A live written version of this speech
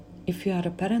If you are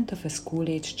a parent of a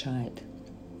school-age child,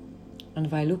 and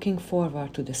while looking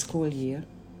forward to the school year,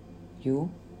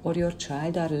 you or your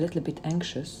child are a little bit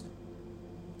anxious,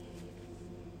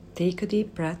 take a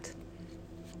deep breath,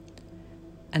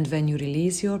 and when you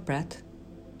release your breath,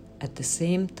 at the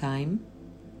same time,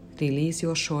 release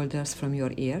your shoulders from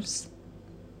your ears,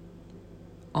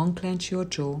 unclench your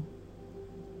jaw,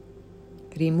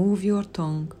 remove your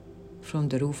tongue from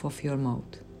the roof of your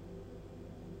mouth.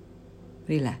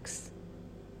 Relax.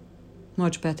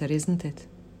 Much better, isn't it?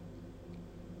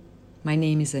 My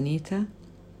name is Anita.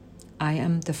 I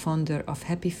am the founder of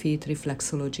Happy Feet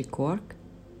Reflexology Cork,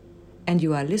 and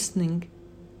you are listening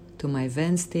to my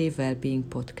Wednesday Wellbeing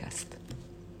podcast.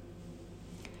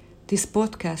 This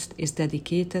podcast is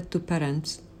dedicated to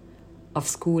parents of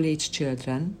school-age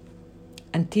children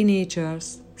and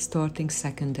teenagers starting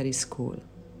secondary school,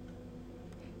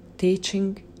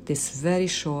 teaching this very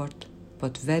short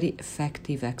but very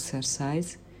effective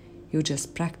exercise you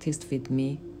just practiced with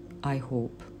me, I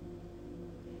hope.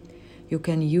 You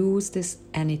can use this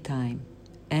anytime,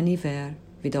 anywhere,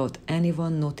 without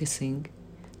anyone noticing,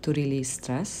 to release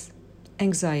stress,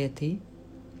 anxiety,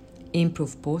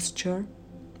 improve posture,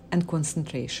 and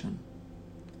concentration.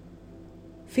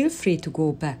 Feel free to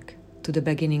go back to the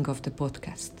beginning of the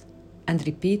podcast and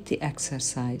repeat the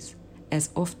exercise as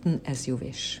often as you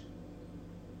wish.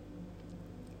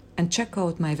 And check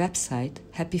out my website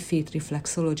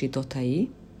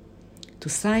happyfeetreflexology.ie to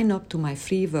sign up to my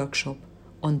free workshop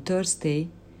on Thursday,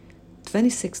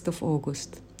 26th of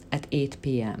August at 8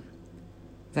 p.m.,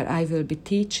 where I will be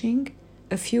teaching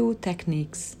a few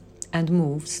techniques and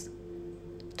moves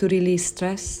to release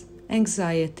stress,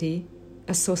 anxiety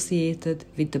associated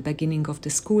with the beginning of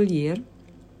the school year,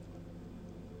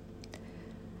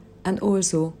 and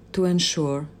also to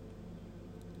ensure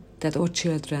that our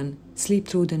children sleep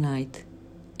through the night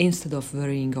instead of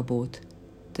worrying about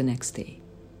the next day.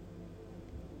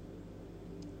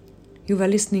 You were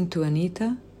listening to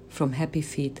Anita from Happy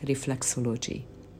Feet Reflexology.